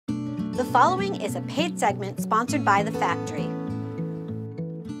The following is a paid segment sponsored by The Factory.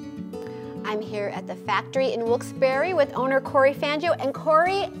 I'm here at The Factory in Wilkes-Barre with owner Corey Fangio. And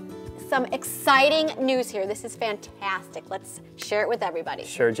Corey, some exciting news here. This is fantastic. Let's share it with everybody.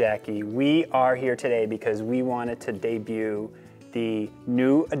 Sure, Jackie. We are here today because we wanted to debut the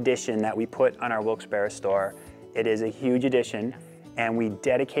new addition that we put on our Wilkes-Barre store. It is a huge addition, and we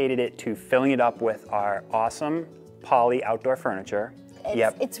dedicated it to filling it up with our awesome poly outdoor furniture.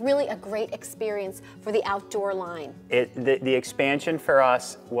 It's really a great experience for the outdoor line. The expansion for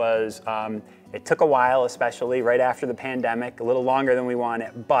us was, it took a while, especially right after the pandemic, a little longer than we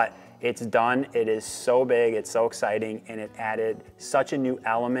wanted, but it's done. It is so big, it's so exciting, and it added such a new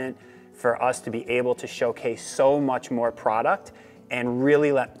element for us to be able to showcase so much more product and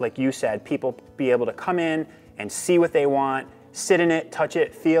really let, like you said, people be able to come in and see what they want, sit in it, touch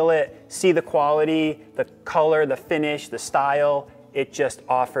it, feel it, see the quality, the color, the finish, the style. It just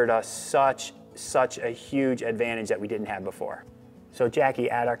offered us such a huge advantage that we didn't have before. So Jackie,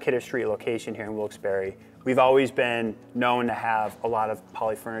 at our Kidder Street location here in Wilkes-Barre, we've always been known to have a lot of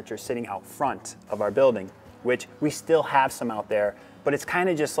poly furniture sitting out front of our building, which we still have some out there, but it's kind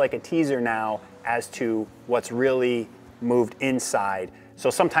of just like a teaser now as to what's really moved inside. So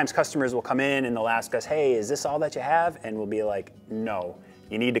sometimes customers will come in and they'll ask us, hey, is this all that you have? And we'll be like, no,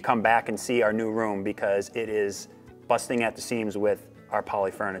 you need to come back and see our new room because it is busting at the seams with our poly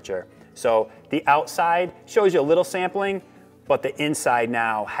furniture. So the outside shows you a little sampling, but the inside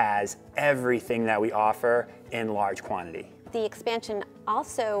now has everything that we offer in large quantity. The expansion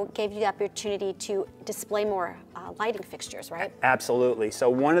also gave you the opportunity to display more lighting fixtures, right? Absolutely. So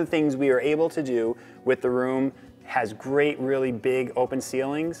one of the things we were able to do with the room has great, really big open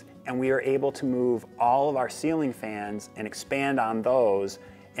ceilings, and we are able to move all of our ceiling fans and expand on those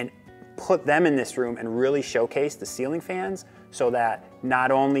and put them in this room and really showcase the ceiling fans so that not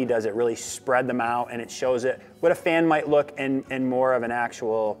only does it really spread them out and it shows it what a fan might look in more of an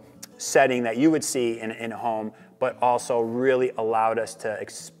actual setting that you would see in a home, but also really allowed us to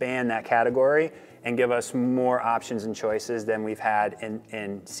expand that category and give us more options and choices than we've had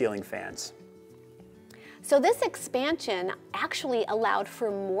in ceiling fans. So this expansion actually allowed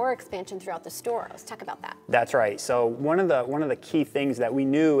for more expansion throughout the store. Let's talk about that. That's right. So one of the key things that we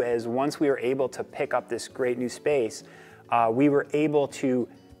knew is once we were able to pick up this great new space, we were able to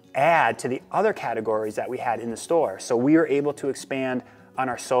add to the other categories that we had in the store. So we were able to expand on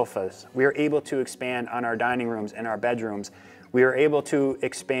our sofas. We were able to expand on our dining rooms and our bedrooms. We were able to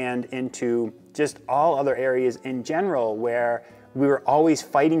expand into just all other areas in general where we were always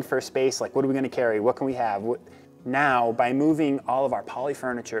fighting for space, like what are we going to carry, what can we have? Now, by moving all of our poly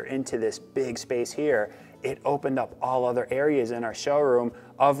furniture into this big space here, it opened up all other areas in our showroom,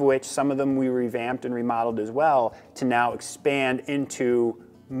 of which some of them we revamped and remodeled as well, to now expand into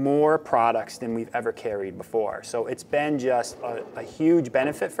more products than we've ever carried before. So it's been just a huge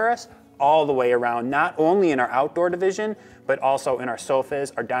benefit for us all the way around, not only in our outdoor division, but also in our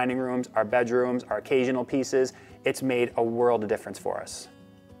sofas, our dining rooms, our bedrooms, our occasional pieces. It's made a world of difference for us.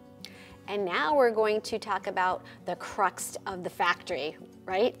 And now we're going to talk about the crux of the factory,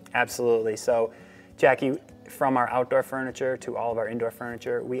 right? Absolutely. So, Jackie, from our outdoor furniture to all of our indoor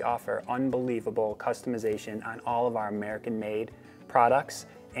furniture, we offer unbelievable customization on all of our American-made products.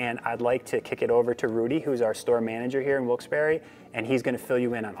 And I'd like to kick it over to Rudy, who's our store manager here in Wilkes-Barre, and he's going to fill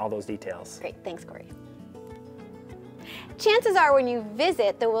you in on all those details. Great. Thanks, Corey. Chances are when you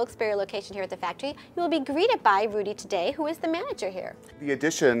visit the Wilkes-Barre location here at the factory, you will be greeted by Rudy today, who is the manager here. The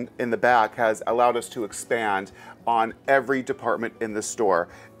addition in the back has allowed us to expand on every department in the store.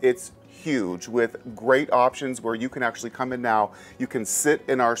 It's huge with great options where you can actually come in now, you can sit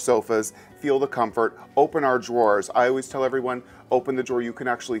in our sofas, feel the comfort, open our drawers. I always tell everyone, open the drawer, you can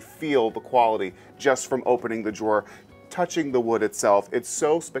actually feel the quality just from opening the drawer. Touching the wood itself, it's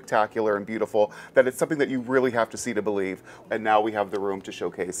so spectacular and beautiful that it's something that you really have to see to believe. And now we have the room to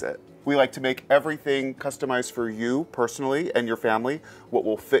showcase it. We like to make everything customized for you personally and your family, what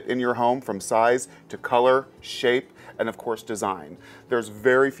will fit in your home from size to color, shape, and of course design. There's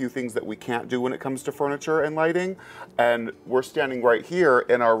very few things that we can't do when it comes to furniture and lighting, and we're standing right here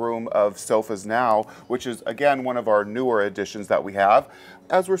in our room of sofas now, which is again one of our newer additions that we have.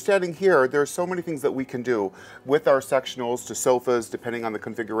 As we're standing here, there's so many things that we can do with our sectionals to sofas, depending on the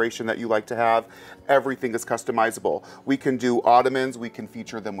configuration that you like to have. Everything is customizable. We can do ottomans, we can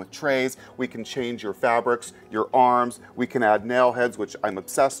feature them with trays, we can change your fabrics, your arms, we can add nail heads, which I'm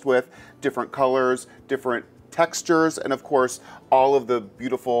obsessed with, different colors, different textures, and of course, all of the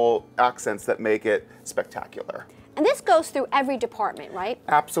beautiful accents that make it spectacular. And this goes through every department, right?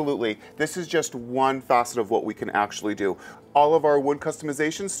 Absolutely. This is just one facet of what we can actually do. All of our wood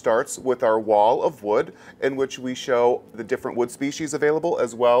customization starts with our wall of wood, in which we show the different wood species available,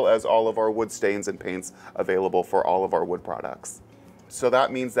 as well as all of our wood stains and paints available for all of our wood products. So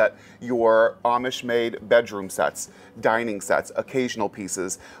that means that your Amish-made bedroom sets, dining sets, occasional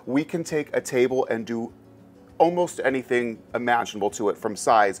pieces, we can take a table and do almost anything imaginable to it, from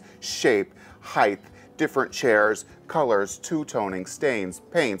size, shape, height, different chairs, colors, two-toning, stains,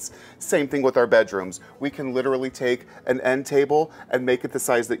 paints. Same thing with our bedrooms. We can literally take an end table and make it the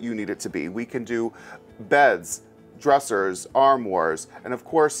size that you need it to be. We can do beds, dressers, armoires, and of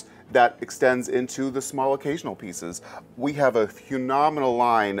course, that extends into the small occasional pieces. We have a phenomenal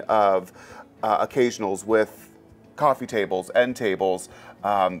line of occasionals with coffee tables, end tables,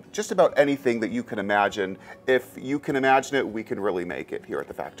 just about anything that you can imagine. If you can imagine it, we can really make it here at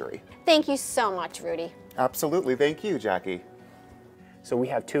the factory. Thank you so much, Rudy. Absolutely. Thank you, Jackie. So we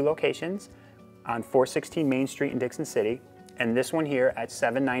have 2 locations on 416 Main Street in Dixon City, and this one here at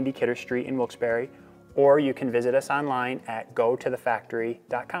 790 Kidder Street in Wilkes-Barre, or you can visit us online at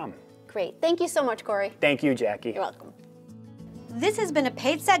gotothefactory.com. Great. Thank you so much, Corey. Thank you, Jackie. You're welcome. This has been a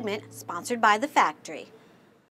paid segment sponsored by The Factory.